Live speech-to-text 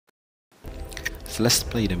So let's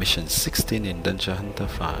play the mission 16 in Dungeon Hunter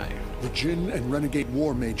 5. The Jinn and renegade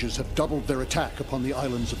war mages have doubled their attack upon the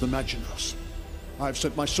islands of the Maginos. I've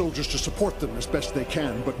sent my soldiers to support them as best they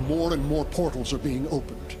can, but more and more portals are being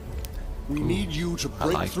opened. We need you to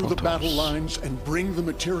break through the battle lines and bring the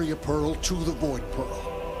Materia Pearl to the Void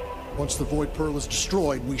Pearl. Once the Void Pearl is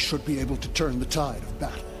destroyed, we should be able to turn the tide of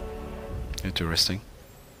battle. Interesting.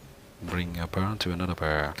 Bring a pearl to another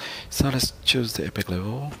pearl. So let's choose the epic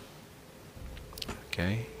level.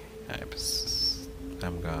 Okay.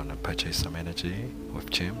 I'm gonna purchase some energy with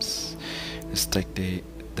gems. Let's take the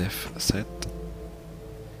death set.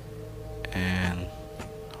 And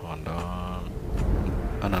hold on.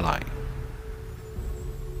 Unalign.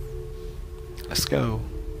 Let's go.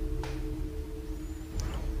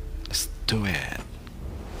 Let's do it.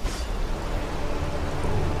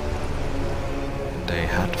 They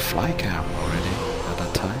had fly cam already at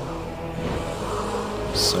that time.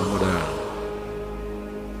 So modern.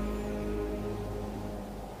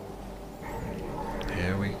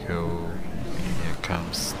 Here we go. Here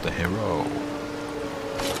comes the hero.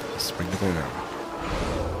 Let's bring the bear.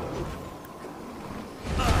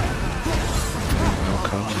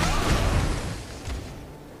 Welcome.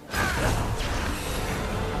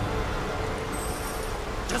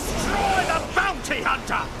 Destroy the bounty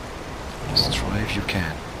hunter! Destroy if you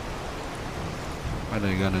can. What are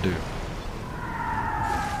they gonna do?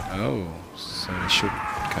 Oh, so they shoot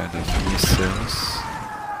kind of missiles.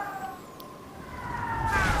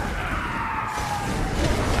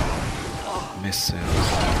 Missiles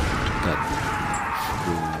that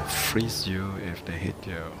will freeze you if they hit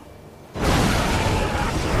you. I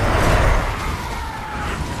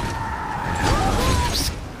have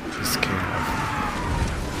nothing to be scared of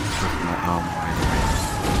with my arm anyway.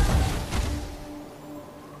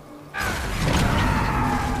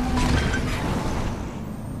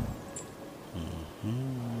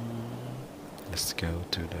 Let's go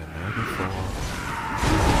to the level 4.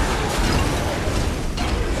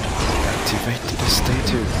 Activate the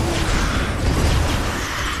statue.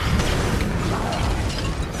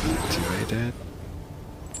 Activate it.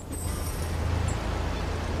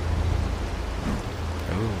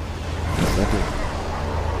 Oh, level.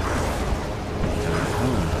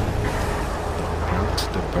 Brought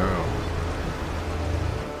the barrel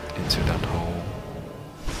into that hole.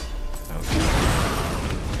 Okay.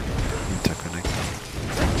 Interconnect.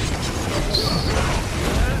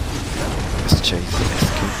 Let's chase the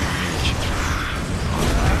escaping mage.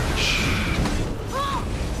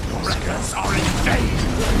 Records are in vain!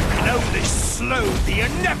 We can only slow the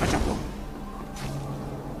inevitable!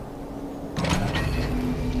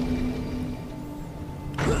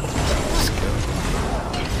 Let's go.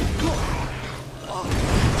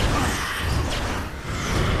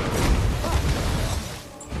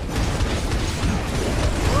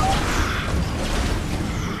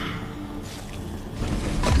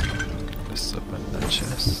 Let's open the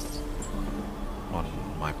chest on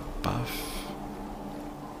my path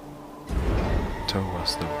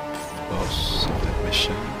towards the boss of the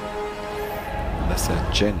mission. That's a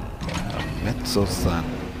Jinn, a Mezzozan.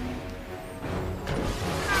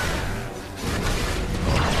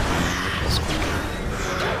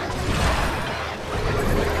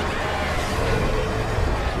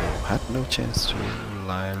 Had no chance to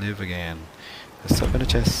live again. Let's open the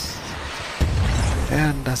chest.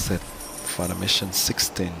 And that's it for the mission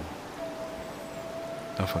 16.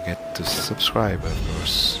 Don't forget to subscribe, of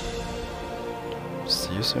course.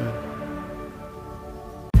 See you soon.